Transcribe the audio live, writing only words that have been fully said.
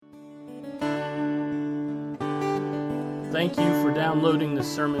Thank you for downloading this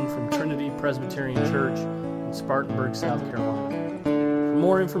sermon from Trinity Presbyterian Church in Spartanburg, South Carolina. For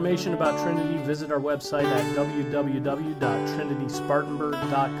more information about Trinity, visit our website at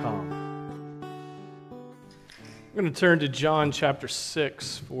www.trinityspartanburg.com. We're going to turn to John chapter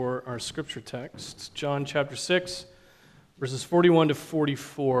 6 for our scripture text. John chapter 6, verses 41 to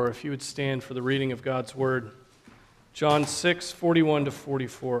 44. If you would stand for the reading of God's Word. John 6, 41 to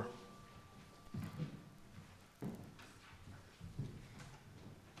 44.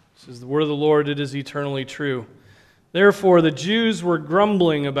 This is the word of the Lord, it is eternally true. Therefore the Jews were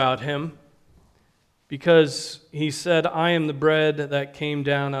grumbling about him because he said, I am the bread that came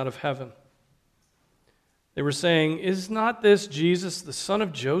down out of heaven. They were saying, is not this Jesus, the son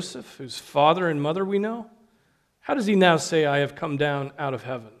of Joseph, whose father and mother we know? How does he now say, I have come down out of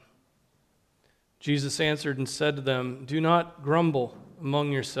heaven? Jesus answered and said to them, do not grumble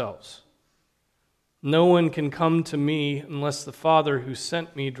among yourselves. No one can come to me unless the Father who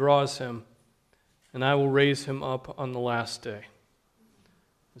sent me draws him, and I will raise him up on the last day.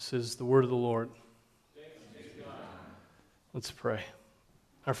 This is the word of the Lord. Let's pray.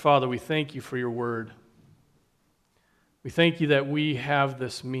 Our Father, we thank you for your word. We thank you that we have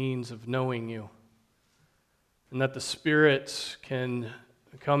this means of knowing you, and that the Spirit can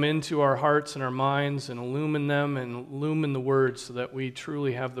come into our hearts and our minds and illumine them and illumine the word so that we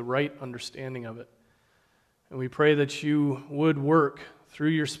truly have the right understanding of it. And we pray that you would work through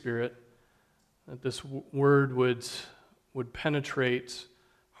your Spirit, that this word would penetrate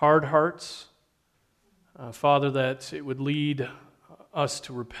hard hearts. Father, that it would lead us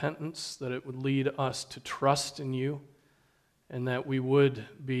to repentance, that it would lead us to trust in you, and that we would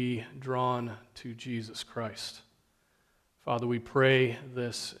be drawn to Jesus Christ. Father, we pray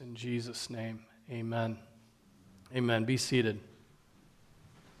this in Jesus' name. Amen. Amen. Be seated.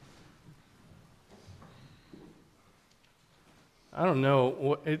 I don't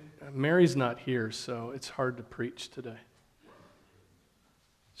know, Mary's not here, so it's hard to preach today.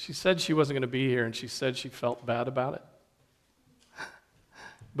 She said she wasn't going to be here, and she said she felt bad about it.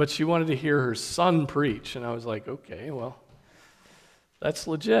 But she wanted to hear her son preach, and I was like, okay, well, that's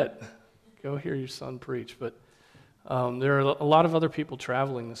legit. Go hear your son preach. But there are a lot of other people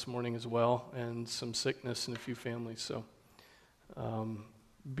traveling this morning as well, and some sickness in a few families, so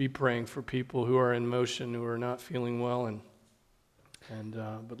be praying for people who are in motion, who are not feeling well,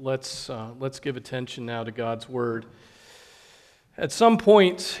 but let's give attention now to God's Word. At some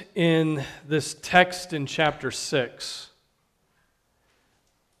point in this text in chapter 6,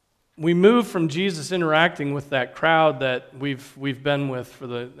 we move from Jesus interacting with that crowd that we've been with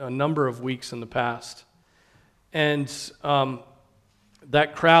for a number of weeks in the past. And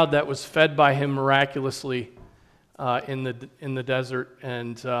that crowd that was fed by him miraculously in the desert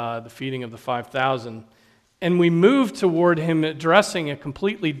and the feeding of the 5,000. And we move toward him addressing a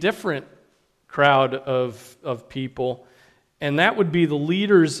completely different crowd of people, and that would be the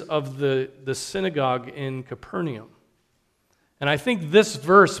leaders of the synagogue in Capernaum. And I think this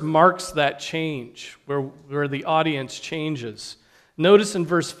verse marks that change, where the audience changes. Notice in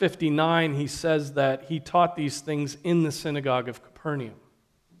verse 59, he says that he taught these things in the synagogue of Capernaum.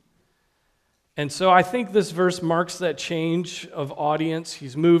 And so I think this verse marks that change of audience.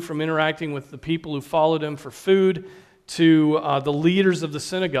 He's moved from interacting with the people who followed him for food to the leaders of the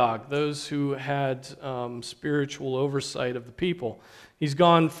synagogue, those who had spiritual oversight of the people. He's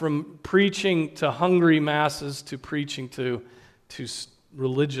gone from preaching to hungry masses to preaching to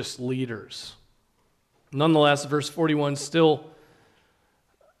religious leaders. Nonetheless, verse 41 still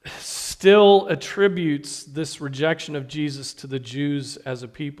attributes this rejection of Jesus to the Jews as a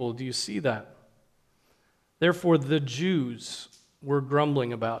people. Do you see that? Therefore, the Jews were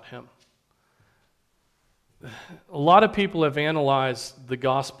grumbling about him. A lot of people have analyzed the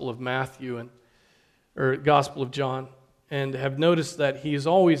Gospel of Matthew or Gospel of John and have noticed that he is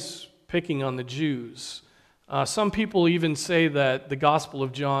always picking on the Jews. Some people even say that the Gospel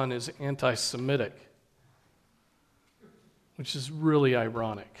of John is anti-Semitic, which is really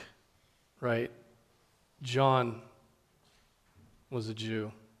ironic, right? John was a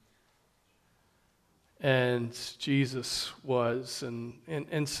Jew. And Jesus was,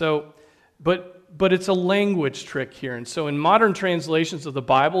 and so, but it's a language trick here. And so in modern translations of the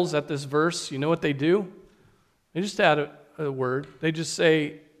Bibles at this verse, you know what they do? They just add a word. They just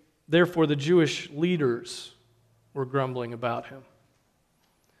say, therefore the Jewish leaders were grumbling about him.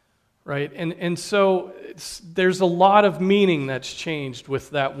 Right? And so there's a lot of meaning that's changed with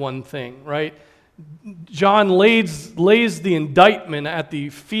that one thing, right? John lays the indictment at the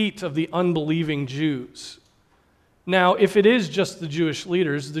feet of the unbelieving Jews. Now, if it is just the Jewish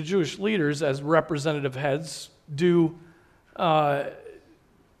leaders as representative heads do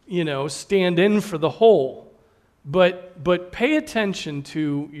stand in for the whole. But pay attention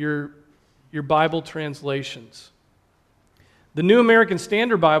to your Bible translations. The New American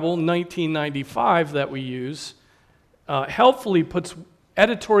Standard Bible, 1995, that we use, helpfully puts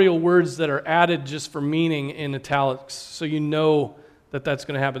editorial words that are added just for meaning in italics, so you know that that's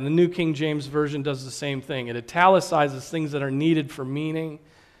going to happen. The New King James Version does the same thing. It italicizes things that are needed for meaning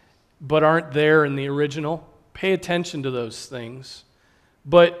but aren't there in the original. Pay attention to those things.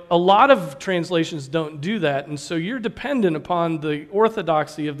 But a lot of translations don't do that, and so you're dependent upon the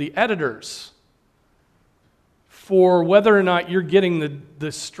orthodoxy of the editors for whether or not you're getting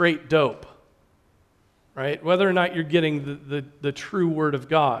the straight dope, right? Whether or not you're getting the true Word of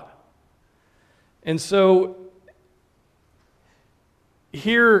God. And so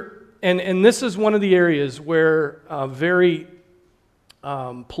here, and this is one of the areas where very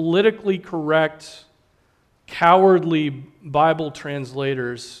politically correct, cowardly Bible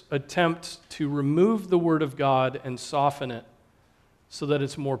translators attempt to remove the Word of God and soften it so that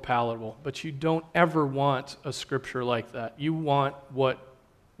it's more palatable. But you don't ever want a scripture like that. You want what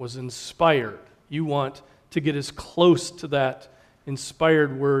was inspired. You want to get as close to that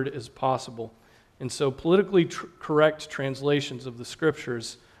inspired word as possible. And so politically correct translations of the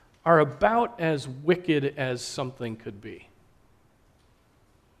scriptures are about as wicked as something could be.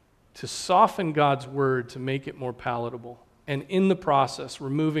 To soften God's word to make it more palatable, and in the process,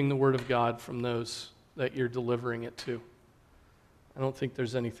 removing the word of God from those that you're delivering it to. I don't think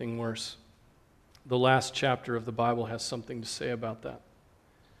there's anything worse. The last chapter of the Bible has something to say about that.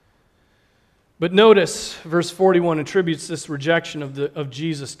 But notice, verse 41 attributes this rejection of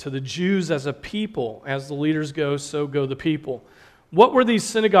Jesus to the Jews as a people. As the leaders go, so go the people. What were these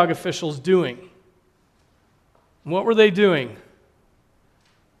synagogue officials doing? What were they doing?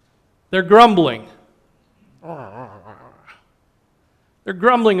 They're grumbling. They're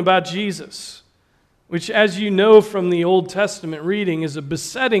grumbling about Jesus, which, as you know from the Old Testament reading, is a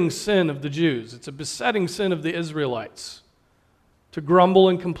besetting sin of the Jews. It's a besetting sin of the Israelites to grumble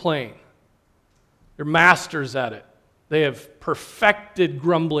and complain. They're masters at it. They have perfected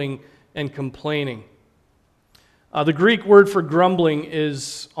grumbling and complaining. The Greek word for grumbling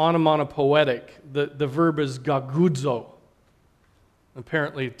is onomatopoetic. The verb is gagudzo.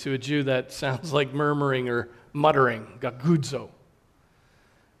 Apparently, to a Jew, that sounds like murmuring or muttering, gagudzo.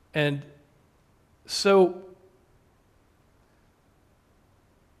 And so,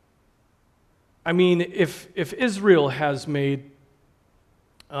 I mean, if Israel has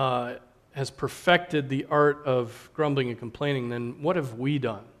perfected the art of grumbling and complaining, then what have we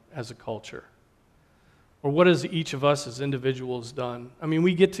done as a culture? Or what has each of us as individuals done? I mean,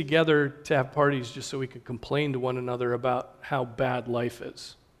 we get together to have parties just so we can complain to one another about how bad life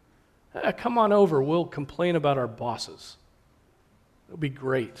is. Come on over, we'll complain about our bosses. It'll be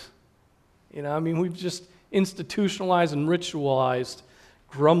great. I mean, we've just institutionalized and ritualized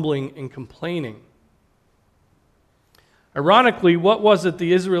grumbling and complaining. Ironically, what was it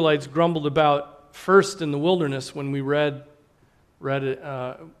the Israelites grumbled about first in the wilderness when we read it,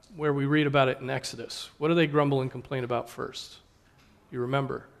 where we read about it in Exodus? What do they grumble and complain about first? You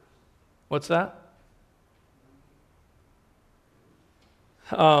remember? What's that?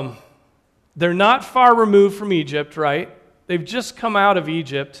 They're not far removed from Egypt, right? They've just come out of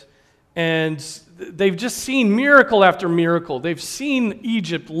Egypt, and they've just seen miracle after miracle. They've seen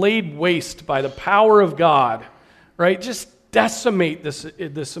Egypt laid waste by the power of God, right? Just decimate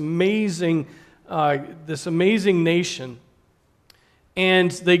this amazing nation.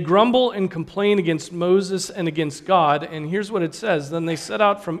 And they grumble and complain against Moses and against God. And here's what it says. Then they set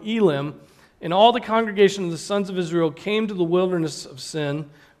out from Elim, and all the congregation of the sons of Israel came to the wilderness of Sin,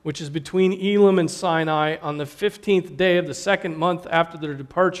 which is between Elim and Sinai, on the 15th day of the second month after their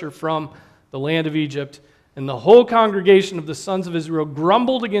departure from the land of Egypt. And the whole congregation of the sons of Israel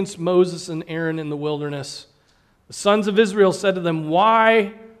grumbled against Moses and Aaron in the wilderness. The sons of Israel said to them,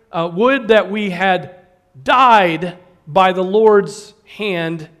 "Why would that we had died by the Lord's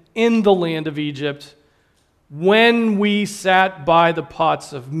hand in the land of Egypt, when we sat by the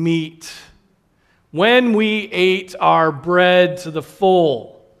pots of meat, when we ate our bread to the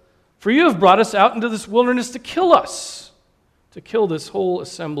full. For you have brought us out into this wilderness to kill us, to kill this whole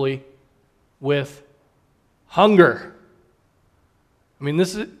assembly with hunger." I mean,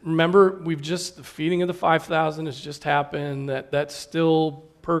 remember, the feeding of the 5,000 has just happened, that's still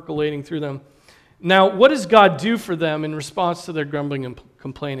percolating through them. Now, what does God do for them in response to their grumbling and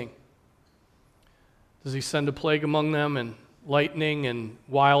complaining? Does he send a plague among them, and lightning and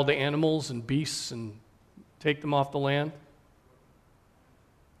wild animals and beasts, and take them off the land?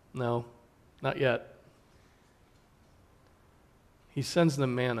 No, not yet. He sends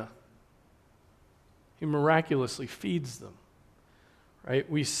them manna. He miraculously feeds them. Right?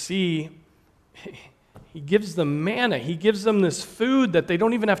 We see he gives them manna. He gives them this food that they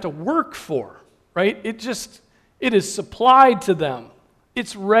don't even have to work for. Right? It is supplied to them.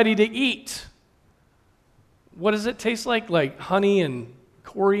 It's ready to eat. What does it taste like? Like honey and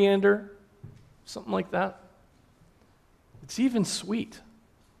coriander? Something like that. It's even sweet.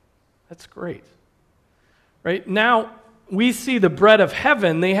 That's great. Right? Now, we see the bread of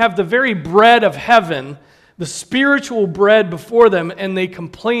heaven. They have the very bread of heaven, the spiritual bread before them, and they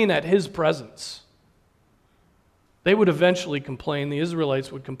complain at his presence. They would eventually complain. The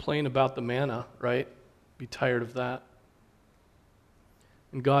Israelites would complain about the manna, right? Be tired of that.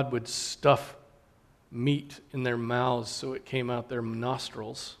 And God would stuff meat in their mouths so it came out their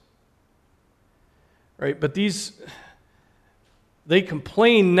nostrils. Right? But they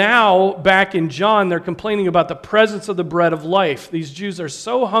complain now, back in John, they're complaining about the presence of the bread of life. These Jews are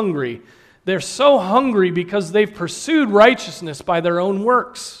so hungry. They're so hungry because they've pursued righteousness by their own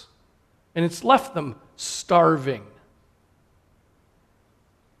works. And it's left them starving.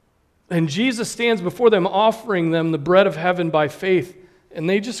 And Jesus stands before them offering them the bread of heaven by faith. And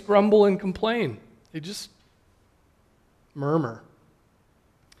they just grumble and complain. They just murmur.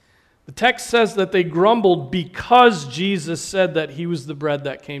 The text says that they grumbled because Jesus said that he was the bread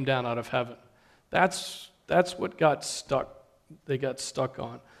that came down out of heaven. That's what they got stuck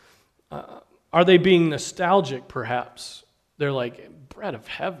on. Are they being nostalgic, perhaps? They're like, bread of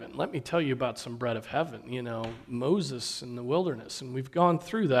heaven. Let me tell you about some bread of heaven. Moses in the wilderness. And we've gone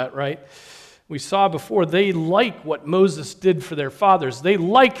through that, right? We saw before, they like what Moses did for their fathers. They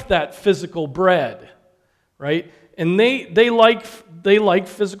like that physical bread, right? And they like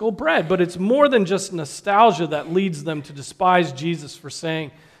physical bread, but it's more than just nostalgia that leads them to despise Jesus for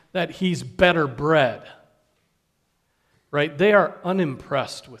saying that he's better bread. Right? They are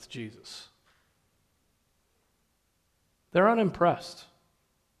unimpressed with Jesus. They're unimpressed.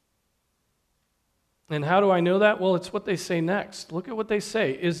 And how do I know that? Well, it's what they say next. Look at what they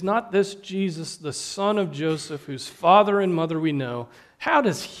say. Is not this Jesus, the son of Joseph, whose father and mother we know? How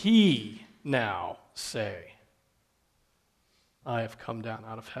does he now say, I have come down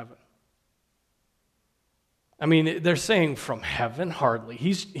out of heaven? I mean, they're saying from heaven? Hardly.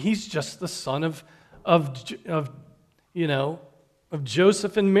 He's just the son of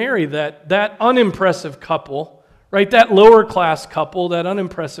Joseph and Mary, that unimpressive couple, right? That lower class couple, that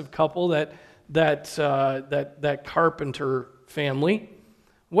unimpressive couple, that carpenter family.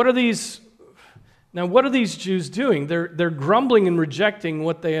 What are these Jews doing? They're grumbling and rejecting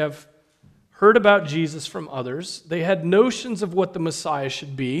what they have heard about Jesus from others. They had notions of what the Messiah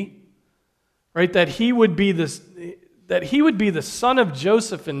should be, right? That he would be the son of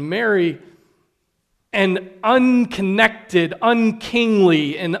Joseph and Mary, and unconnected,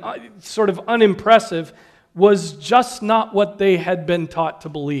 unkingly, and sort of unimpressive was just not what they had been taught to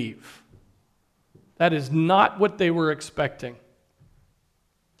believe. That is not what they were expecting.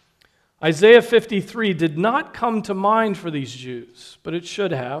 Isaiah 53 did not come to mind for these Jews, but it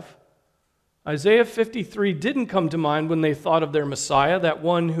should have. Isaiah 53 didn't come to mind when they thought of their Messiah, that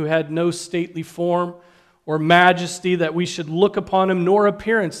one who had no stately form or majesty that we should look upon him, nor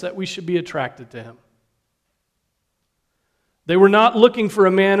appearance that we should be attracted to him. They were not looking for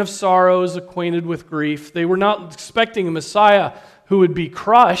a man of sorrows, acquainted with grief. They were not expecting a Messiah who would be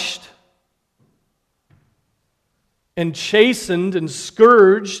crushed and chastened and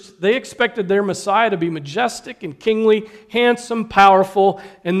scourged. They expected their Messiah to be majestic and kingly, handsome, powerful,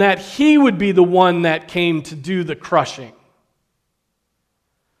 and that he would be the one that came to do the crushing.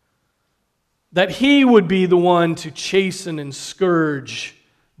 That he would be the one to chasten and scourge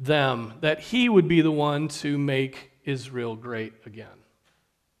them. That he would be the one to make Israel great again.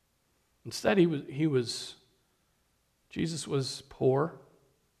 Instead, Jesus was poor.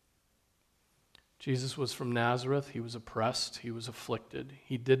 Jesus was from Nazareth. He was oppressed. He was afflicted.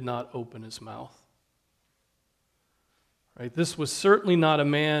 He did not open his mouth. Right? This was certainly not a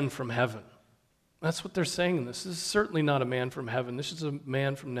man from heaven. That's what they're saying in this. This is certainly not a man from heaven. This is a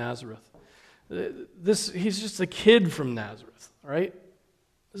man from Nazareth. He's just a kid from Nazareth, right?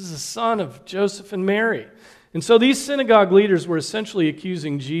 This is the son of Joseph and Mary. And so these synagogue leaders were essentially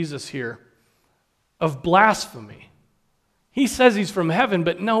accusing Jesus here of blasphemy. He says he's from heaven,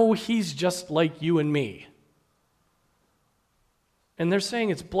 but no, he's just like you and me. And they're saying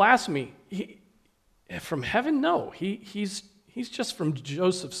it's blasphemy. From heaven? No, he's just from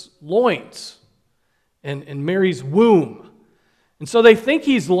Joseph's loins and Mary's womb. And so they think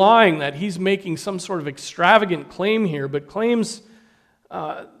he's lying, that he's making some sort of extravagant claim here, but claims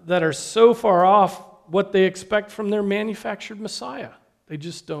that are so far off what they expect from their manufactured Messiah. They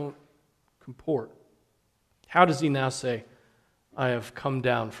just don't comport. How does he now say, I have come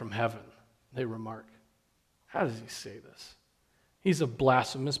down from heaven? They remark. How does he say this? He's a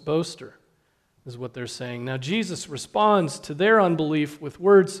blasphemous boaster, is what they're saying. Now, Jesus responds to their unbelief with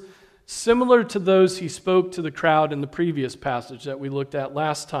words similar to those he spoke to the crowd in the previous passage that we looked at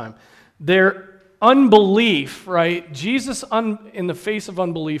last time. Their unbelief, right? Jesus, in the face of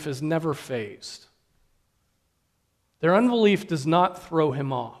unbelief, is never fazed. Their unbelief does not throw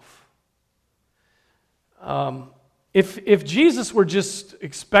him off. If Jesus were just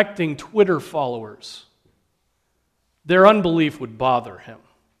expecting Twitter followers, their unbelief would bother him.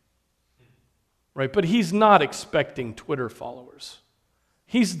 Right? But he's not expecting Twitter followers.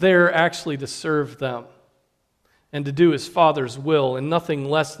 He's there actually to serve them and to do his Father's will and nothing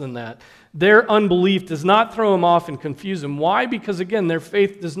less than that. Their unbelief does not throw him off and confuse him. Why? Because again, their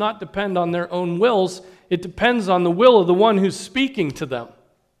faith does not depend on their own wills. It depends on the will of the one who's speaking to them.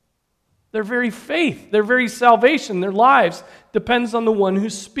 Their very faith, their very salvation, their lives depends on the one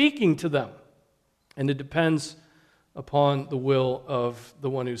who's speaking to them. And it depends upon the will of the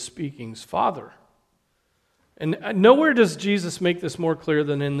one who's speaking's Father. And nowhere does Jesus make this more clear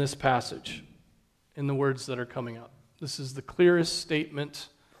than in this passage, in the words that are coming up. This is the clearest statement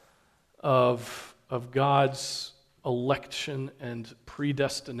of God's election and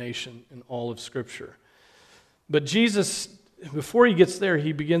predestination in all of Scripture. But Jesus, before he gets there,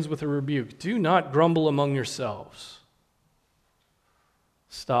 he begins with a rebuke. Do not grumble among yourselves.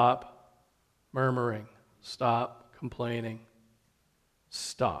 Stop murmuring. Stop complaining.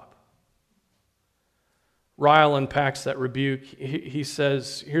 Stop. Ryle unpacks that rebuke. He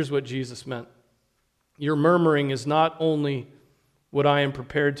says, here's what Jesus meant. Your murmuring is not only what I am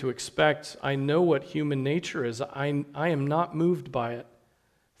prepared to expect. I know what human nature is. I am not moved by it.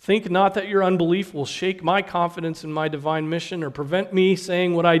 Think not that your unbelief will shake my confidence in my divine mission or prevent me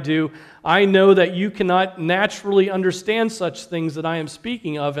saying what I do. I know that you cannot naturally understand such things that I am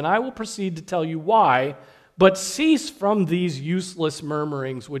speaking of, and I will proceed to tell you why. But cease from these useless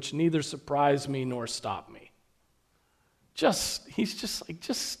murmurings, which neither surprise me nor stop me. He's just like,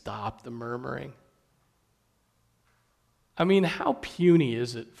 just stop the murmuring. I mean, how puny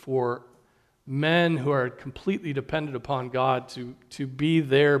is it for men who are completely dependent upon God to be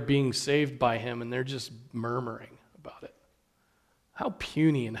there being saved by him, and they're just murmuring about it? How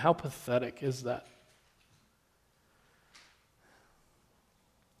puny and how pathetic is that?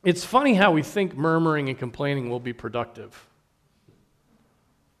 It's funny how we think murmuring and complaining will be productive.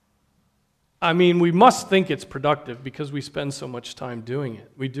 I mean, we must think it's productive because we spend so much time doing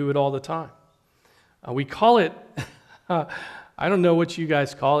it. We do it all the time. We call it, I don't know what you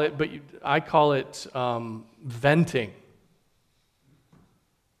guys call it, but I call it venting.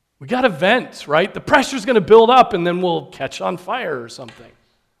 We got to vent, right? The pressure's going to build up and then we'll catch on fire or something,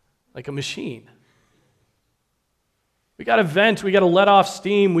 like a machine. We got to vent. We got to let off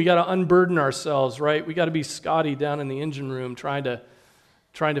steam. We got to unburden ourselves, right? We got to be Scotty down in the engine room trying to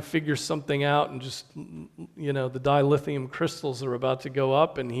figure something out, and just, the dilithium crystals are about to go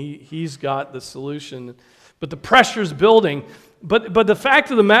up, and he's got the solution. But the pressure's building. But the fact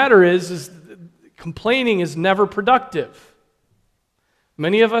of the matter is complaining is never productive.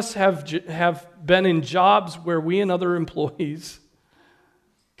 Many of us have been in jobs where we and other employees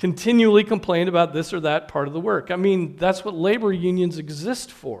continually complain about this or that part of the work. I mean, that's what labor unions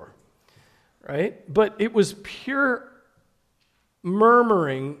exist for, right? But it was pure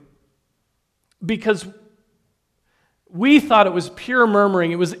murmuring because we thought it was pure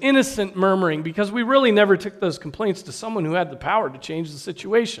murmuring. It was innocent murmuring because we really never took those complaints to someone who had the power to change the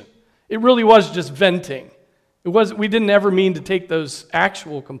situation. It really was just venting. We didn't ever mean to take those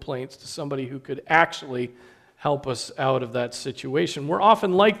actual complaints to somebody who could actually help us out of that situation. We're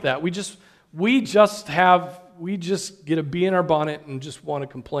often like that. We just get a bee in our bonnet and just want to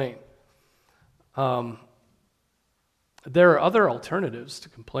complain. There are other alternatives to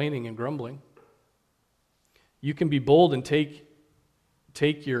complaining and grumbling. You can be bold and take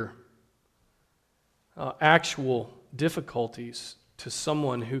your actual difficulties to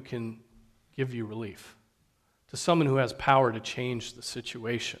someone who can give you relief, to someone who has power to change the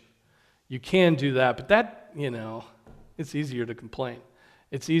situation. You can do that, but that, it's easier to complain.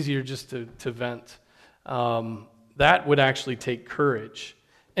 It's easier just to vent. That would actually take courage.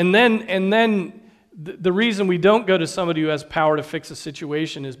 And then the reason we don't go to somebody who has power to fix a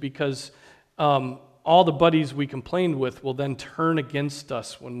situation is because all the buddies we complained with will then turn against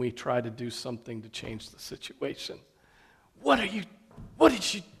us when we try to do something to change the situation. What?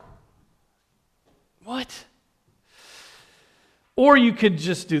 Or you could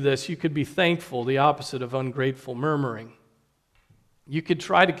just do this. You could be thankful, the opposite of ungrateful murmuring. You could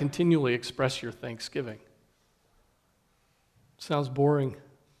try to continually express your thanksgiving. Sounds boring.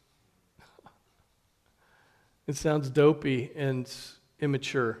 It sounds dopey and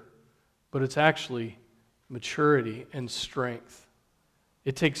immature, but it's actually maturity and strength.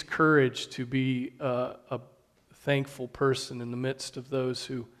 It takes courage to be a thankful person in the midst of those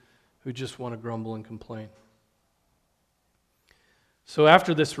who just want to grumble and complain. So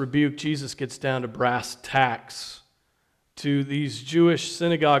after this rebuke, Jesus gets down to brass tacks to these Jewish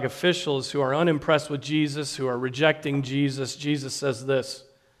synagogue officials who are unimpressed with Jesus, who are rejecting Jesus. Jesus says this,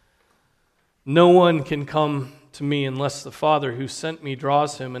 "No one can come to me unless the Father who sent me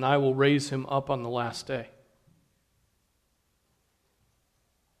draws him, and I will raise him up on the last day."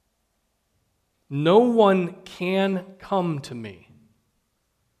 No one can come to me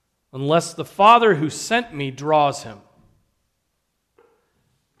unless the Father who sent me draws him,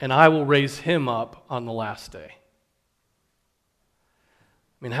 and I will raise him up on the last day.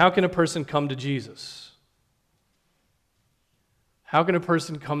 I mean, how can a person come to Jesus? How can a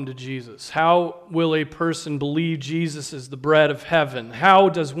person come to Jesus? How will a person believe Jesus is the bread of heaven? How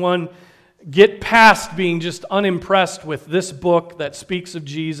does one get past being just unimpressed with this book that speaks of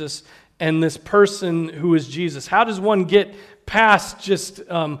Jesus and this person who is Jesus? How does one get past just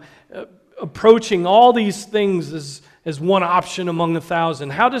approaching all these things as one option among 1,000?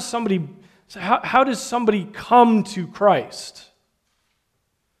 How does somebody come to Christ?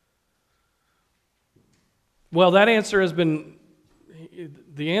 Well, the answer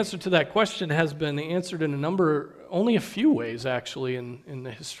to that question has been answered in only a few ways actually in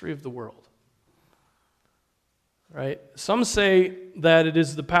the history of the world. Right? Some say that it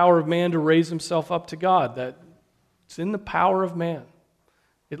is the power of man to raise himself up to God, that it's in the power of man.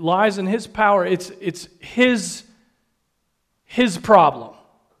 It lies in his power. It's his problem.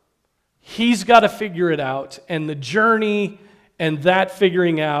 He's got to figure it out, and the journey and that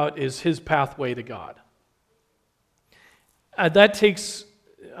figuring out is his pathway to God. That takes,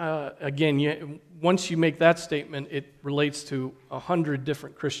 again, once you make that statement, it relates to 100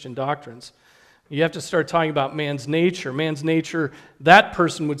 different Christian doctrines. You have to start talking about man's nature. Man's nature, that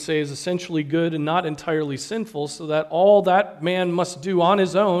person would say, is essentially good and not entirely sinful, so that all that man must do on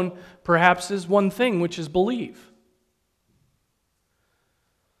his own perhaps is one thing, which is believe.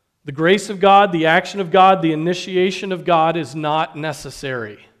 The grace of God, the action of God, the initiation of God is not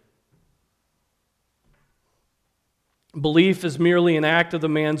necessary. Belief is merely an act of the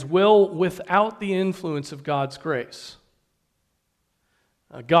man's will without the influence of God's grace.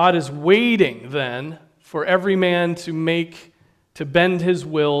 God is waiting then for every man to bend his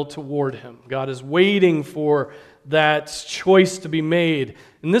will toward him. God is waiting for that choice to be made.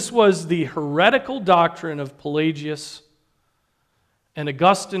 And this was the heretical doctrine of Pelagius, and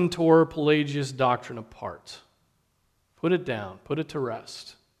Augustine tore Pelagius' doctrine apart. Put it down, put it to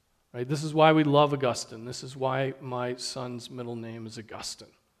rest. Right? This is why we love Augustine. This is why my son's middle name is Augustine.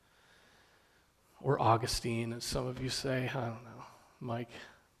 Or Augustine, as some of you say. I don't know. Mike.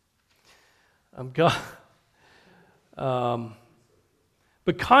 But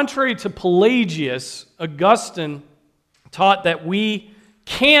contrary to Pelagius, Augustine taught that we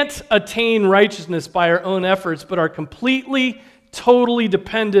can't attain righteousness by our own efforts, but are completely, totally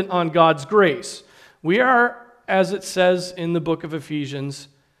dependent on God's grace. We are, as it says in the book of Ephesians,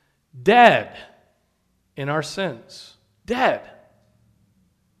 dead in our sins. Dead.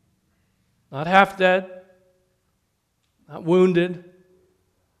 Not half dead, not wounded,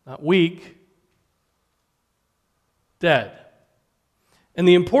 not weak. Dead. And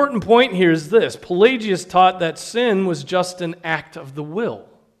the important point here is this. Pelagius taught that sin was just an act of the will.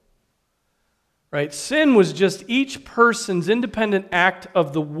 Right? Sin was just each person's independent act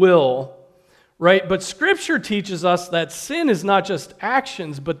of the will. Right? But Scripture teaches us that sin is not just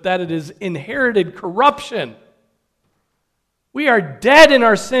actions, but that it is inherited corruption. We are dead in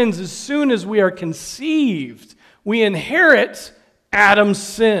our sins as soon as we are conceived. We inherit Adam's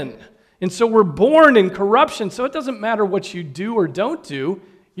sin. And so we're born in corruption. So it doesn't matter what you do or don't do.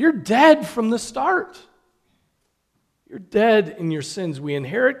 You're dead from the start. You're dead in your sins. We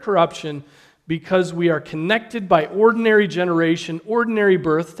inherit corruption because we are connected by ordinary generation, ordinary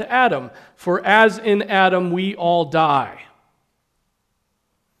birth to Adam. For as in Adam we all die.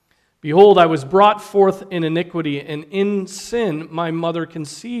 Behold, I was brought forth in iniquity, and in sin my mother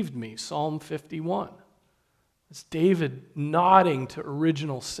conceived me. Psalm 51. It's David nodding to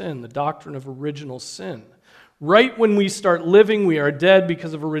original sin, the doctrine of original sin. Right when we start living, we are dead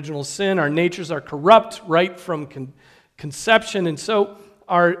because of original sin. Our natures are corrupt right from conception, and so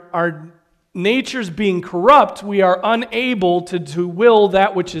our nature's being corrupt, we are unable to will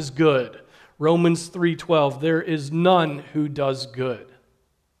that which is good. Romans 3:12, there is none who does good.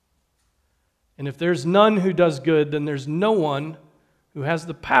 And if there's none who does good, then there's no one who has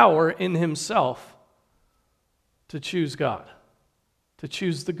the power in himself to choose God, to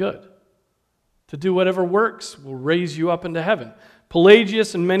choose the good, to do whatever works will raise you up into heaven.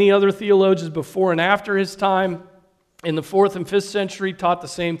 Pelagius and many other theologians before and after his time in the 4th and 5th century taught the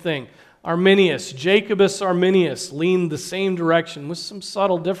same thing. Arminius, Jacobus Arminius, leaned the same direction with some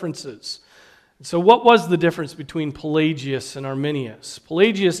subtle differences. So what was the difference between Pelagius and Arminius?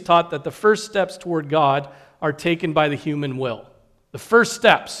 Pelagius taught that the first steps toward God are taken by the human will. The first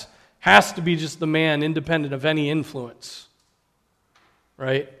steps has to be just the man independent of any influence,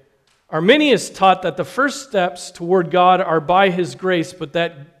 right? Arminius taught that the first steps toward God are by his grace, but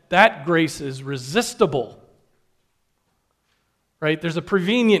that grace is resistible. Right? There's a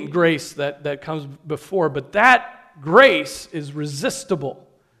prevenient grace that comes before, but that grace is resistible.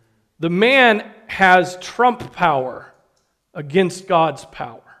 The man has trump power against God's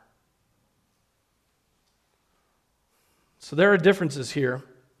power. So there are differences here,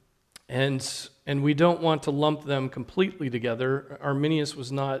 and we don't want to lump them completely together. Arminius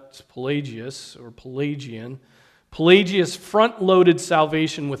was not Pelagius or Pelagian. Pelagius front-loaded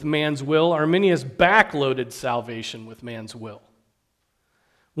salvation with man's will. Arminius back-loaded salvation with man's will.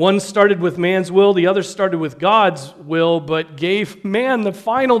 One started with man's will, the other started with God's will, but gave man the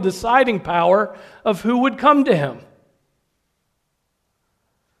final deciding power of who would come to him.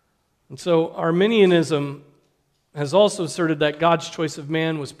 And so Arminianism has also asserted that God's choice of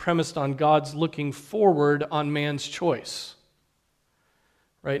man was premised on God's looking forward on man's choice.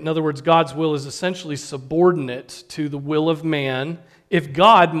 Right? In other words, God's will is essentially subordinate to the will of man if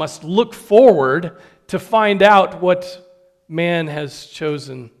God must look forward to find out what man has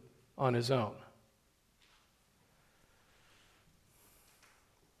chosen on his own.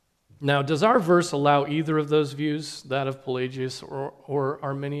 Now, does our verse allow either of those views, that of Pelagius or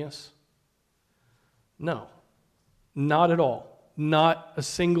Arminius? No, not at all. Not a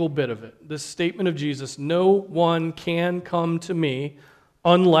single bit of it. This statement of Jesus, no one can come to me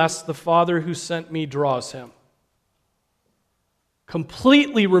unless the Father who sent me draws him,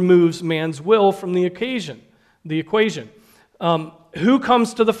 completely removes man's will from the equation. Who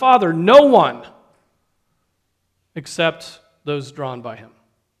comes to the Father? No one, except those drawn by him.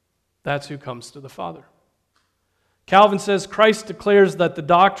 That's who comes to the Father. Calvin says, Christ declares that the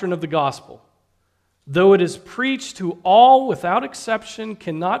doctrine of the gospel, though it is preached to all without exception,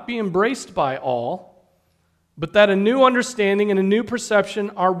 cannot be embraced by all, but that a new understanding and a new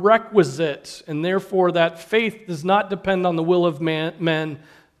perception are requisite, and therefore that faith does not depend on the will of men,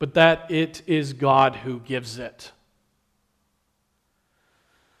 but that it is God who gives it.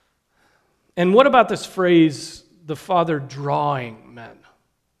 And what about this phrase, the Father drawing men?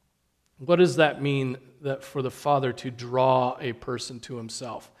 What does that mean, that for the Father to draw a person to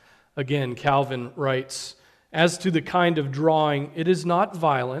himself? Again, Calvin writes, as to the kind of drawing, it is not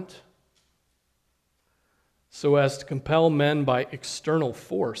violent, so as to compel men by external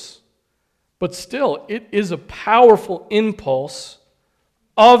force, but still it is a powerful impulse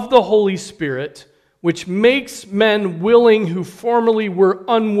of the Holy Spirit which makes men willing who formerly were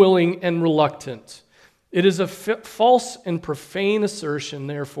unwilling and reluctant. It is a false and profane assertion,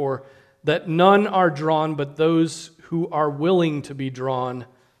 therefore, that none are drawn but those who are willing to be drawn,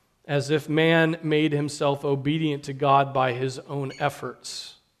 as if man made himself obedient to God by his own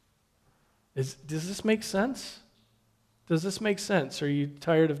efforts. Does this make sense? Does this make sense? Are you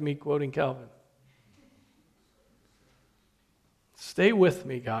tired of me quoting Calvin? Stay with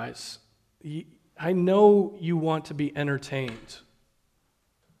me, guys. I know you want to be entertained.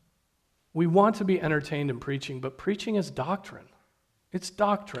 We want to be entertained in preaching, but preaching is doctrine. It's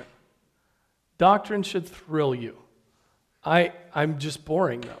doctrine. Doctrine should thrill you. I'm just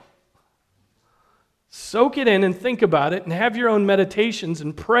boring, though. Soak it in and think about it and have your own meditations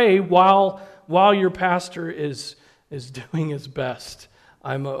and pray while your pastor is doing his best.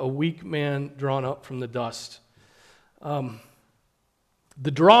 I'm a weak man drawn up from the dust. The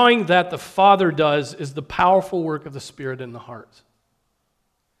drawing that the Father does is the powerful work of the Spirit in the heart.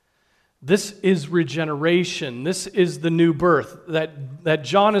 This is regeneration. This is the new birth that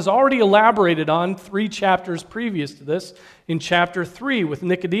John has already elaborated on 3 chapters previous to this in chapter 3 with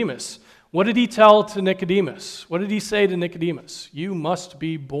Nicodemus. What did he tell to Nicodemus? What did he say to Nicodemus? You must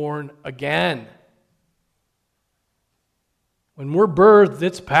be born again. When we're birthed,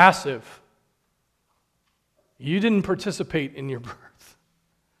 it's passive. You didn't participate in your birth,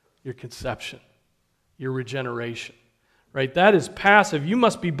 your conception, your regeneration. right? That is passive. You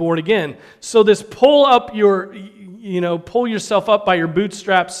must be born again. So this pull yourself up by your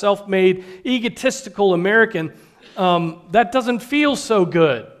bootstraps, self-made, egotistical American, that doesn't feel so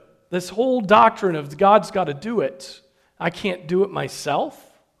good. This whole doctrine of God's got to do it. I can't do it myself.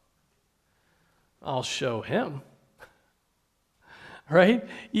 I'll show him. Right?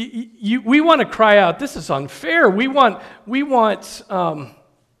 We want to cry out, this is unfair. We want our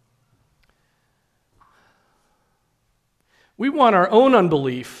own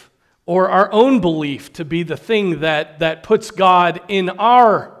unbelief or our own belief to be the thing that puts God in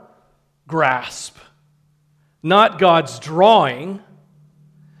our grasp, not God's drawing.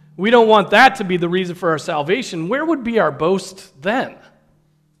 We don't want that to be the reason for our salvation. Where would be our boast then?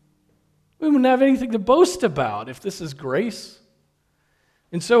 We wouldn't have anything to boast about if this is grace.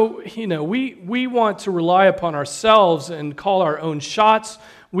 And so, we want to rely upon ourselves and call our own shots.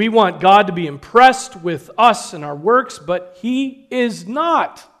 We want God to be impressed with us and our works, but He is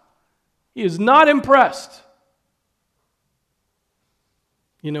not. He is not impressed.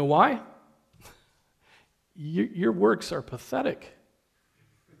 You know why? Your works are pathetic.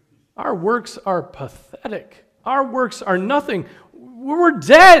 Our works are pathetic. Our works are nothing. We're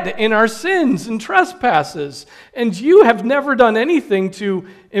dead in our sins and trespasses, and you have never done anything to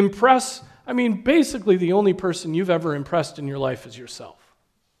impress. Basically the only person you've ever impressed in your life is yourself.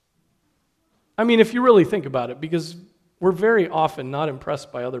 If you really think about it, because we're very often not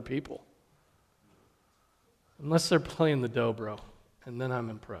impressed by other people. Unless they're playing the dobro, and then I'm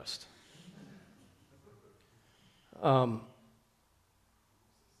impressed.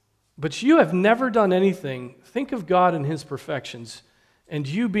 But you have never done anything. Think of God and His perfections, and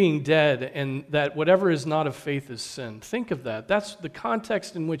you being dead, and that whatever is not of faith is sin. Think of that. That's the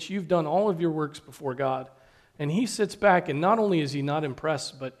context in which you've done all of your works before God. And He sits back, and not only is He not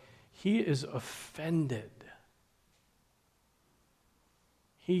impressed, but He is offended.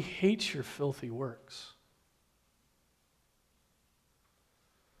 He hates your filthy works.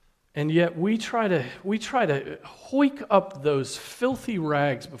 And yet we try to hoik up those filthy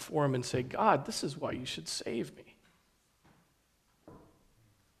rags before Him and say, God, this is why you should save me.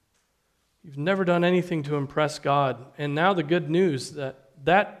 You've never done anything to impress God. And now the good news that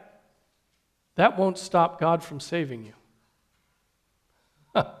won't stop God from saving you.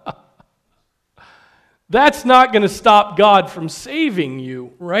 That's not going to stop God from saving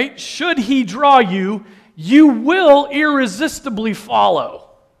you, right? Should He draw you, you will irresistibly follow.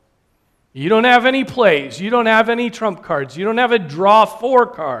 You don't have any plays. You don't have any trump cards. You don't have a draw four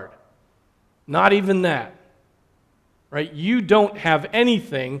card. Not even that. Right? You don't have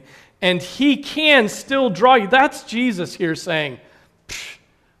anything, and He can still draw you. That's Jesus here saying,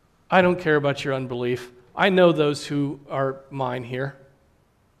 I don't care about your unbelief. I know those who are mine here.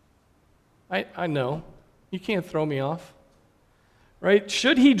 I know. You can't throw me off. Right?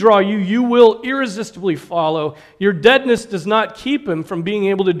 Should He draw you, you will irresistibly follow. Your deadness does not keep Him from being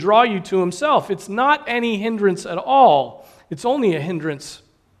able to draw you to Himself. It's not any hindrance at all. It's only a hindrance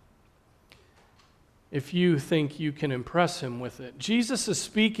if you think you can impress Him with it. Jesus is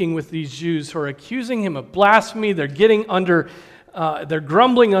speaking with these Jews who are accusing Him of blasphemy. They're grumbling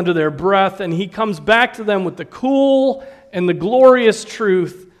under their breath, and He comes back to them with the cool and the glorious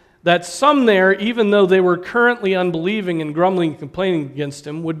truth that some there, even though they were currently unbelieving and grumbling and complaining against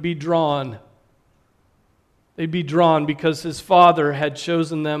Him, would be drawn. They'd be drawn because His Father had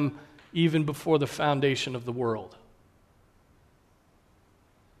chosen them even before the foundation of the world.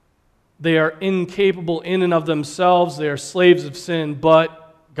 They are incapable in and of themselves. They are slaves of sin,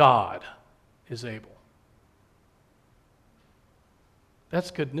 but God is able. That's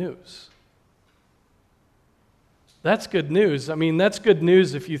good news. That's good news. That's good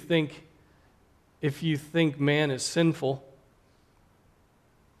news if you think man is sinful.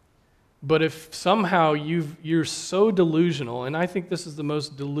 But if somehow you're so delusional, and I think this is the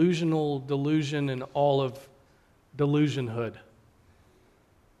most delusional delusion in all of delusionhood,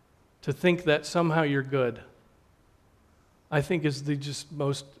 to think that somehow you're good, I think is the just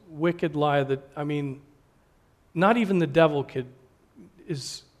most wicked lie that, not even the devil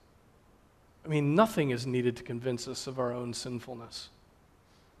nothing is needed to convince us of our own sinfulness.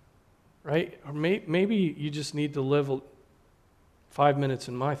 Right? Or maybe you just need to live 5 minutes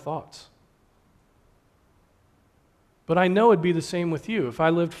in my thoughts. But I know it'd be the same with you. If I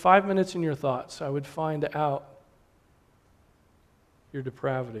lived 5 minutes in your thoughts, I would find out your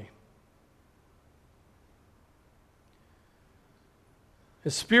depravity.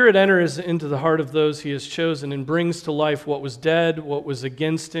 His Spirit enters into the heart of those He has chosen and brings to life what was dead, what was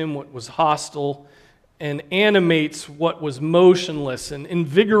against Him, what was hostile. and animates what was motionless and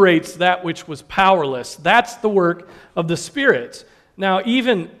invigorates that which was powerless. That's the work of the Spirit. Now,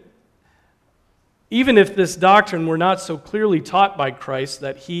 even if this doctrine were not so clearly taught by Christ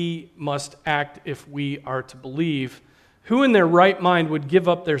that he must act if we are to believe, who in their right mind would give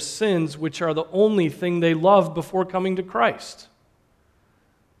up their sins, which are the only thing they love before coming to Christ?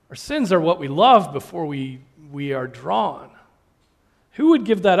 Our sins are what we love before we are drawn. Who would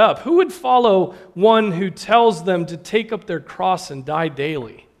give that up? Who would follow one who tells them to take up their cross and die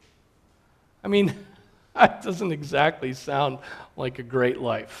daily? I mean, that doesn't exactly sound like a great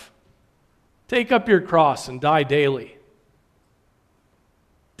life. Take up your cross and die daily.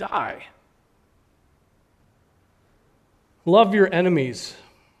 Die. Love your enemies.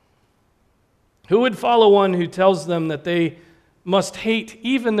 Who would follow one who tells them that they must hate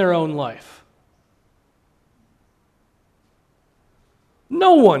even their own life?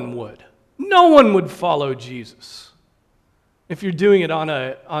 No one would. No one would follow Jesus. If you're doing it on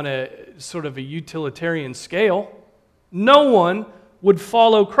a sort of a utilitarian scale, no one would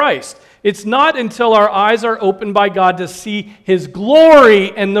follow Christ. It's not until our eyes are opened by God to see His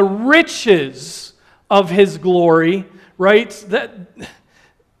glory and the riches of His glory, right?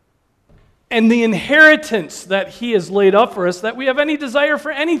 And the inheritance that He has laid up for us that we have any desire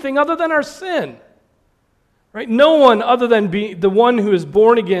for anything other than our sin. Right? No one other than the one who is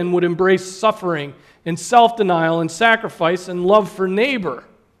born again would embrace suffering and self-denial and sacrifice and love for neighbor.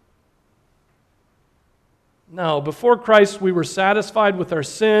 No, before Christ we were satisfied with our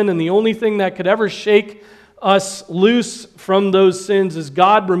sin, and the only thing that could ever shake us loose from those sins is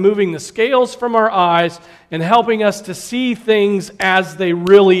God removing the scales from our eyes and helping us to see things as they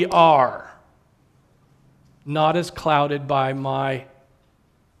really are, not as clouded by my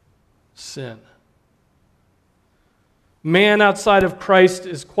sin. Man outside of Christ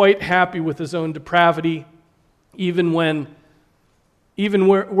is quite happy with his own depravity, even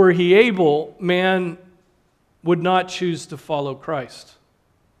were he able, man would not choose to follow Christ.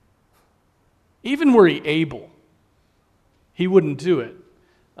 Even were he able, he wouldn't do it.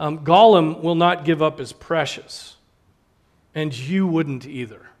 Gollum will not give up his precious, and you wouldn't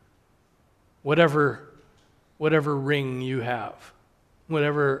either. Whatever ring you have,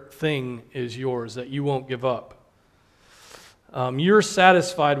 whatever thing is yours that you won't give up. You're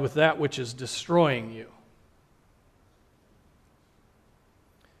satisfied with that which is destroying you.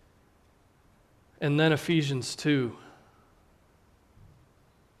 And then Ephesians 2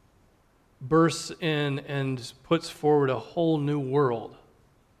 bursts in and puts forward a whole new world.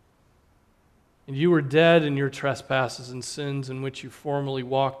 And you were dead in your trespasses and sins in which you formerly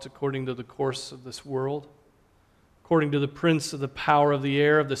walked according to the course of this world, according to the prince of the power of the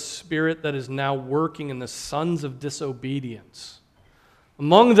air, of the spirit that is now working in the sons of disobedience.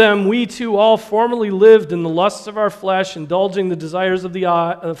 Among them, we too all formerly lived in the lusts of our flesh, indulging the desires of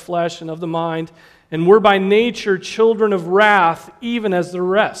the flesh and of the mind, and were by nature children of wrath, even as the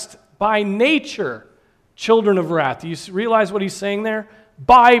rest. By nature, children of wrath. Do you realize what he's saying there?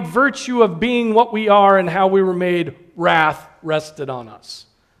 By virtue of being what we are and how we were made, wrath rested on us.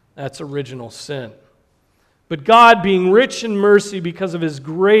 That's original sin. But God, being rich in mercy because of His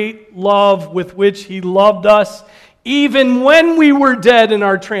great love with which He loved us, even when we were dead in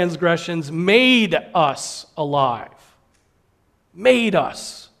our transgressions, made us alive. Made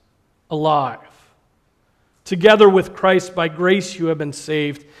us alive. Together with Christ, by grace you have been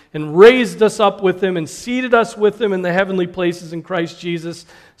saved, and raised us up with Him, and seated us with Him in the heavenly places in Christ Jesus,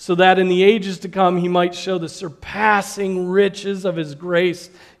 so that in the ages to come He might show the surpassing riches of His grace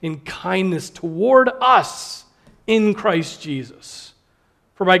in kindness toward us in Christ Jesus.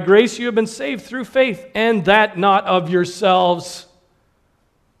 For by grace you have been saved through faith, and that not of yourselves.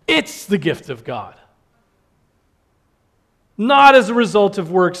 It's the gift of God. Not as a result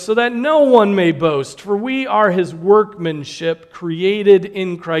of works, so that no one may boast. For we are His workmanship, created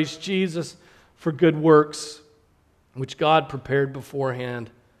in Christ Jesus for good works, which God prepared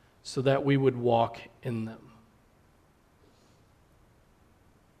beforehand so that we would walk in them.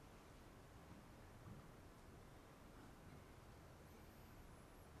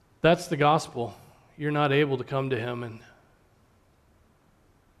 That's the gospel. You're not able to come to Him,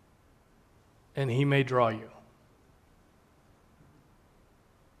 and He may draw you.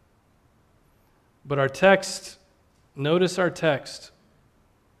 But our text, notice our text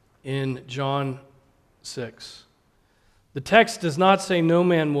in John 6. The text does not say no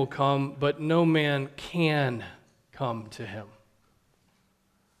man will come, but no man can come to Him.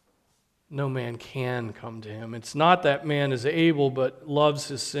 No man can come to Him. It's not that man is able but loves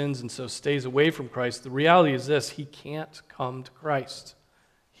his sins and so stays away from Christ. The reality is this: he can't come to Christ.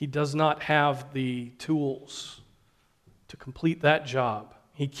 he does not have the tools to complete that job.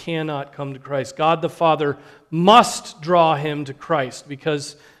 He cannot come to Christ. God the Father must draw him to Christ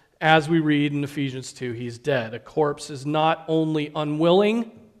because, as we read in Ephesians 2, he's dead. A corpse is not only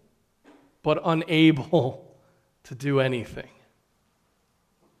unwilling, but unable to do anything.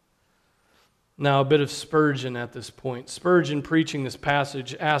 Now, a bit of Spurgeon at this point. Spurgeon, preaching this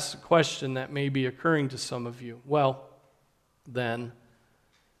passage, asks a question that may be occurring to some of you. Well, then,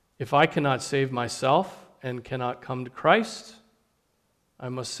 if I cannot save myself and cannot come to Christ, I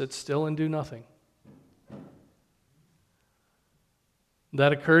must sit still and do nothing. Did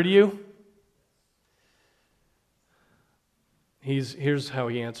that occur to you? Here's how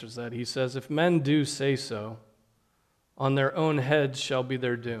he answers that. He says, if men do say so, on their own heads shall be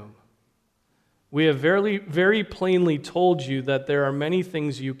their doom. We have very plainly told you that there are many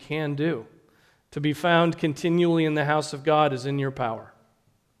things you can do. To be found continually in the house of God is in your power.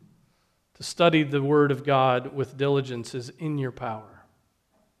 To study the word of God with diligence is in your power.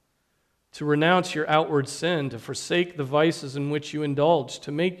 To renounce your outward sin, to forsake the vices in which you indulge,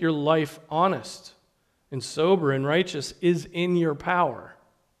 to make your life honest and sober and righteous is in your power.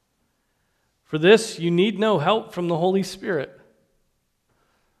 For this you need no help from the Holy Spirit.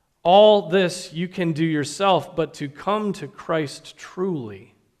 All this you can do yourself, but to come to Christ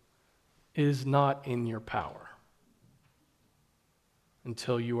truly is not in your power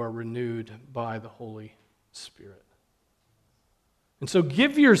until you are renewed by the Holy Spirit. And so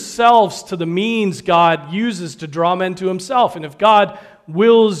give yourselves to the means God uses to draw men to himself. And if God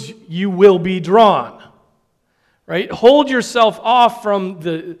wills, you will be drawn. Right? Hold yourself off from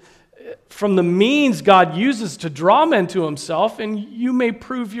the means God uses to draw men to himself, and you may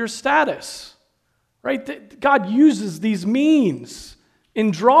prove your status. Right? God uses these means in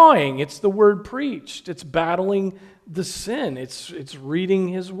drawing. It's the word preached. It's battling the sin. It's reading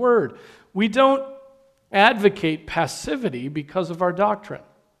his word. We don't advocate passivity because of our doctrine.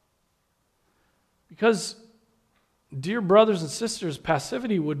 Because, dear brothers and sisters,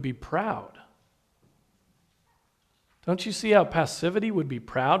 passivity would be proud. Don't you see how passivity would be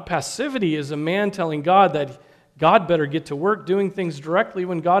proud? Passivity is a man telling God that God better get to work doing things directly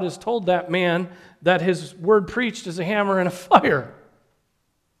when God has told that man that his word preached is a hammer and a fire.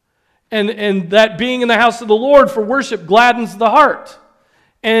 And that being in the house of the Lord for worship gladdens the heart.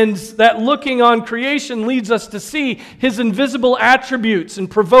 And that looking on creation leads us to see his invisible attributes and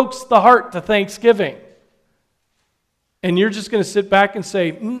provokes the heart to thanksgiving. And you're just going to sit back and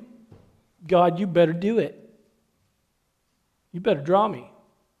say, God, you better do it. You better draw me.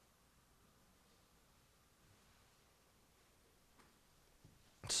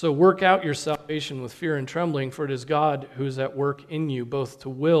 So work out your salvation with fear and trembling, for it is God who is at work in you, both to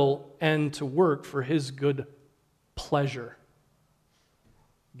will and to work for his good pleasure.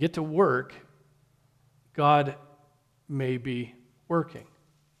 Get to work, God may be working.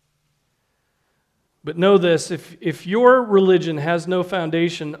 But know this, if your religion has no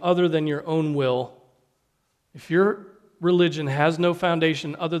foundation other than your own will, if your religion has no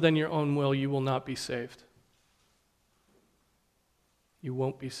foundation other than your own will, you will not be saved. You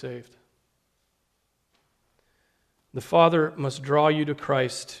won't be saved. The Father must draw you to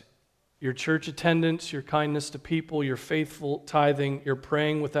Christ. Your church attendance, your kindness to people, your faithful tithing, your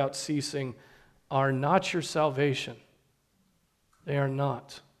praying without ceasing are not your salvation. They are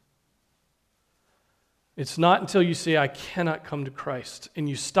not. It's not until you say, I cannot come to Christ, and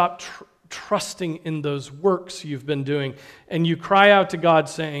you stop trusting in those works you've been doing, and you cry out to God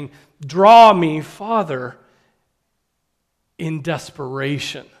saying, draw me, Father, in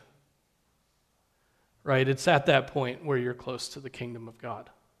desperation. Right? It's at that point where you're close to the kingdom of God.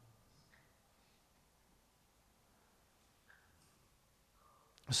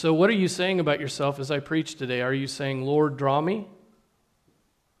 So what are you saying about yourself as I preach today? Are you saying, Lord, draw me?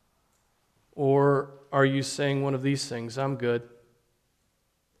 Or are you saying one of these things? I'm good.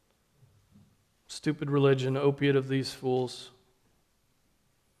 Stupid religion, opiate of these fools.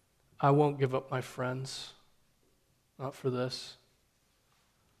 I won't give up my friends. Not for this.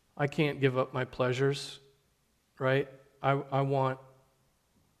 I can't give up my pleasures, right? I want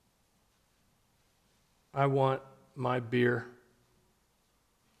my beer.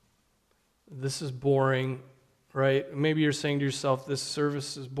 This is boring, right? Maybe you're saying to yourself, this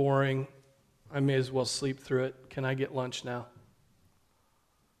service is boring. I may as well sleep through it. Can I get lunch now?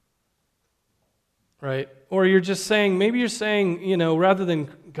 Right? Or you're just saying, maybe you're saying, rather than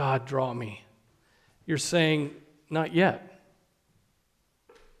God draw me, you're saying, not yet.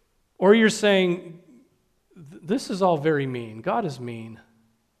 Or you're saying, this is all very mean. God is mean.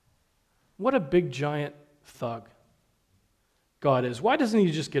 What a big giant thug. God is? Why doesn't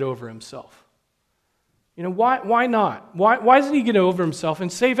he just get over himself? You know, why not? Why doesn't he get over himself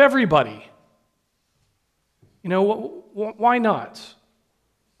and save everybody? You know, why not?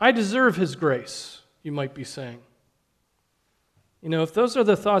 I deserve his grace, you might be saying. You know, if those are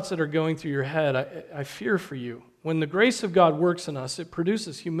the thoughts that are going through your head, I fear for you. When the grace of God works in us, it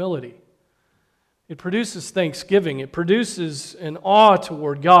produces humility. It produces thanksgiving. It produces an awe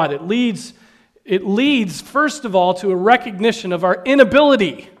toward God. It leads, first of all, to a recognition of our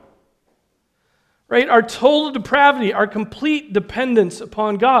inability, right? Our total depravity, our complete dependence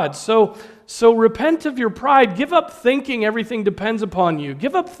upon God. So repent of your pride. Give up thinking everything depends upon you.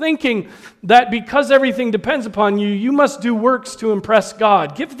 Give up thinking that because everything depends upon you, you must do works to impress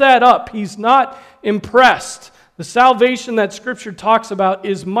God. Give that up. He's not impressed. The salvation that Scripture talks about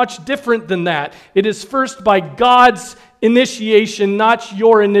is much different than that. It is first by God's initiation, not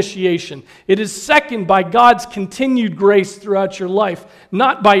your initiation. It is second by God's continued grace throughout your life,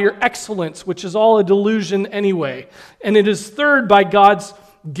 not by your excellence, which is all a delusion anyway. And it is third by God's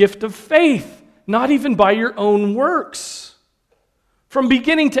gift of faith, not even by your own works. From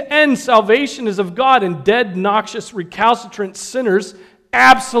beginning to end, salvation is of God, and dead, noxious, recalcitrant sinners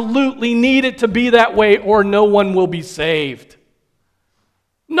absolutely need it to be that way, or no one will be saved.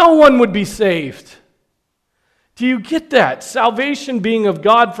 No one would be saved. Do you get that? Salvation being of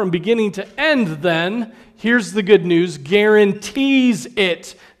God from beginning to end, then, here's the good news, guarantees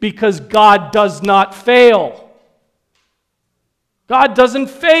it, because God does not fail. God doesn't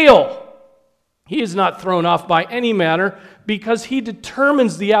fail. He is not thrown off by any matter because he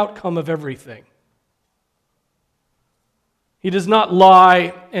determines the outcome of everything. He does not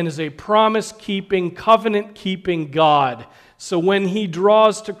lie and is a promise-keeping, covenant-keeping God. So when he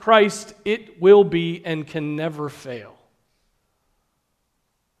draws to Christ, it will be and can never fail.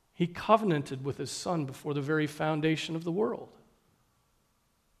 He covenanted with his Son before the very foundation of the world.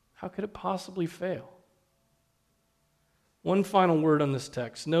 How could it possibly fail? One final word on this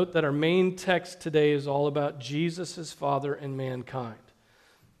text. Note that our main text today is all about Jesus, his Father, and mankind.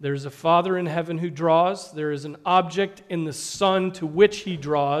 There's a Father in heaven who draws. There is an object in the Son to which he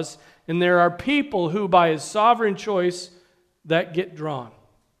draws. And there are people who, by his sovereign choice, that get drawn.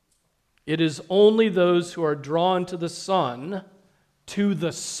 It is only those who are drawn to the Son,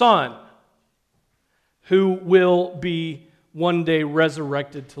 who will be one day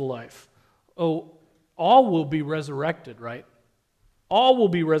resurrected to life. Oh, all will be resurrected, right? All will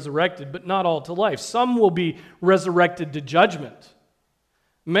be resurrected, but not all to life. Some will be resurrected to judgment.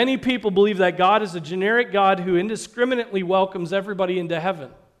 Many people believe that God is a generic God who indiscriminately welcomes everybody into heaven.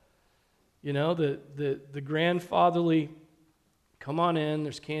 You know, the grandfatherly, come on in,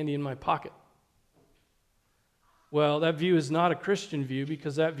 there's candy in my pocket. Well, that view is not a Christian view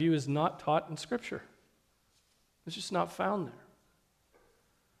because that view is not taught in Scripture. It's just not found there.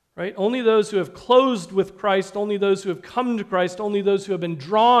 Right? Only those who have closed with Christ, only those who have come to Christ, only those who have been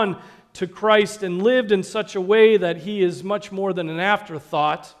drawn to Christ and lived in such a way that he is much more than an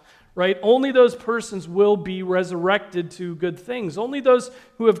afterthought, right? Only those persons will be resurrected to good things. Only those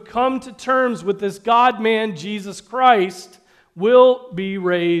who have come to terms with this God-man, Jesus Christ, will be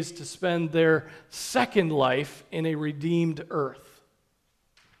raised to spend their second life in a redeemed earth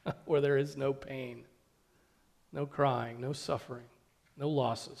where there is no pain, no crying, no suffering, no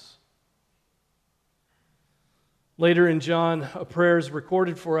losses. Later in John, a prayer is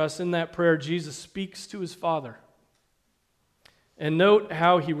recorded for us. In that prayer, Jesus speaks to his Father. And note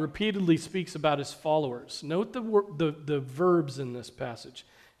how he repeatedly speaks about his followers. Note the verbs in this passage.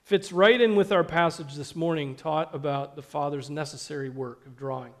 Fits right in with our passage this morning taught about the Father's necessary work of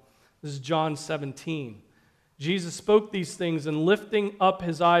drawing. This is John 17. Jesus spoke these things, and lifting up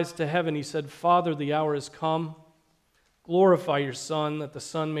his eyes to heaven, he said, Father, the hour has come. Glorify your Son, that the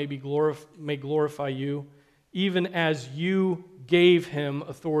Son may glorify you, even as you gave him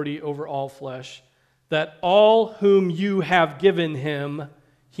authority over all flesh, that all whom you have given him,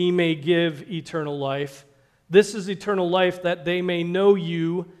 he may give eternal life. This is eternal life, that they may know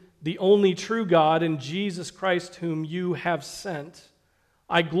you, the only true God, and Jesus Christ, whom you have sent.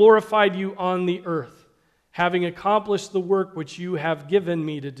 I glorified you on the earth, having accomplished the work which you have given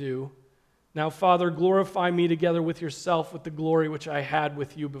me to do. Now, Father, glorify me together with yourself with the glory which I had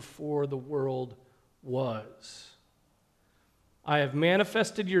with you before the world was. I have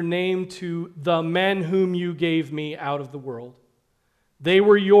manifested your name to the men whom you gave me out of the world. They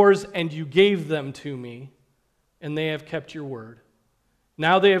were yours, and you gave them to me, and they have kept your word.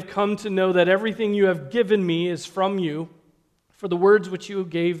 Now they have come to know that everything you have given me is from you. For the words which you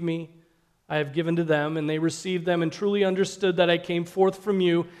gave me, I have given to them, and they received them and truly understood that I came forth from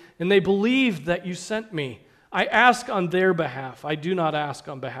you, and they believed that you sent me. I ask on their behalf. I do not ask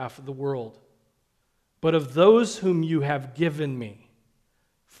on behalf of the world, but of those whom you have given me,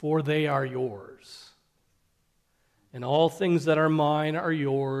 for they are yours. And all things that are mine are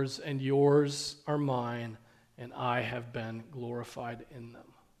yours, and yours are mine, and I have been glorified in them.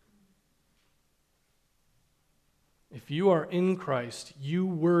 If you are in Christ, you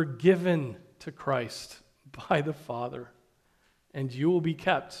were given to Christ by the Father, and you will be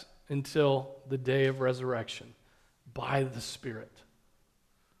kept until the day of resurrection by the Spirit.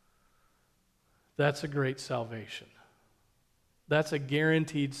 That's a great salvation. That's a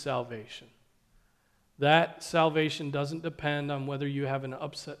guaranteed salvation. That salvation doesn't depend on whether you have an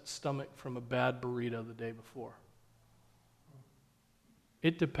upset stomach from a bad burrito the day before.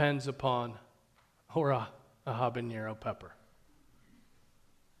 It depends upon, or a habanero pepper.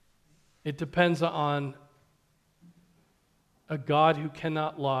 It depends on a God who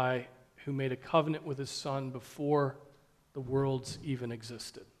cannot lie, who made a covenant with his Son before the worlds even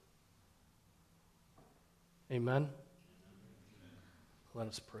existed. Amen? Let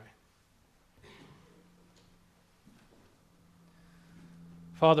us pray.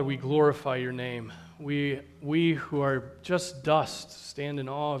 Father, we glorify your name. We who are just dust stand in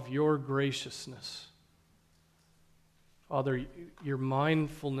awe of your graciousness. Father, your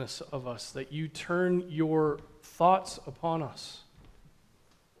mindfulness of us, that you turn your thoughts upon us.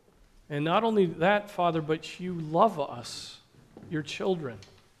 And not only that, Father, but you love us, your children.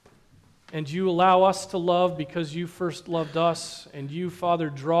 And you allow us to love because you first loved us. And you, Father,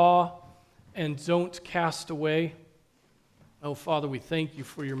 draw and don't cast away. Oh, Father, we thank you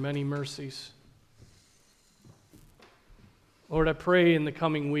for your many mercies. Lord, I pray in the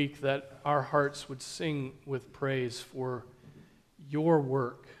coming week that our hearts would sing with praise for your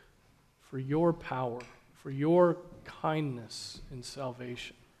work, for your power, for your kindness in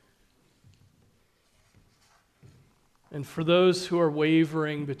salvation. And for those who are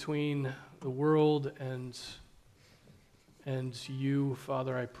wavering between the world and you,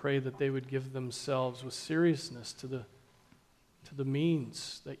 Father, I pray that they would give themselves with seriousness to the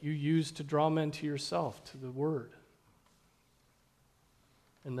means that you use to draw men to yourself, to the Word.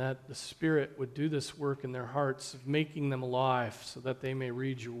 And that the Spirit would do this work in their hearts of making them alive so that they may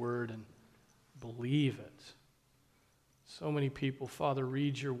read your Word and believe it. So many people, Father,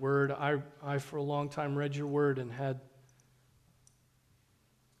 read your Word. I for a long time read your Word and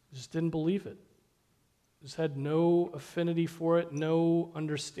just didn't believe it. Just had no affinity for it, no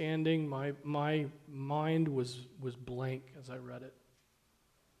understanding. My mind was blank as I read it.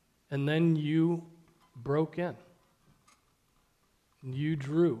 And then you broke in. And you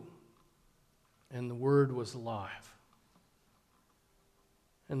drew. And the Word was alive.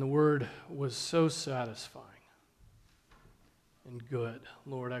 And the Word was so satisfying and good.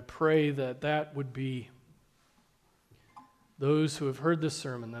 Lord, I pray that would be those who have heard this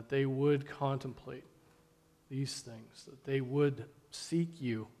sermon, that they would contemplate these things, that they would seek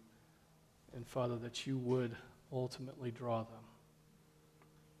you, and Father, that you would ultimately draw them.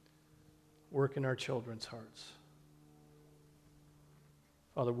 Work in our children's hearts.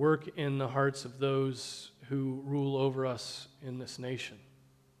 Father, work in the hearts of those who rule over us in this nation.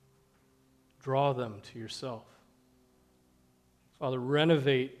 Draw them to yourself. Father,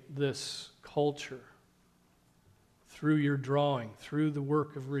 renovate this culture through your drawing, through the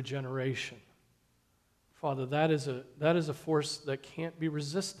work of regeneration. Father, that is a force that can't be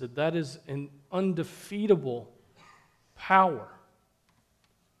resisted. That is an undefeatable power.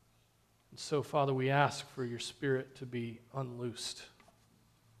 And so, Father, we ask for your Spirit to be unloosed,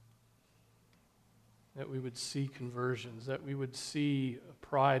 that we would see conversions, that we would see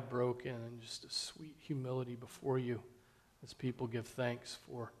pride broken and just a sweet humility before you as people give thanks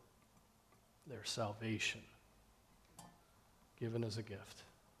for their salvation given as a gift.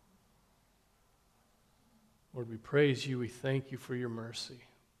 Lord, we praise you. We thank you for your mercy.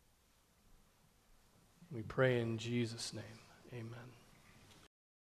 We pray in Jesus' name. Amen.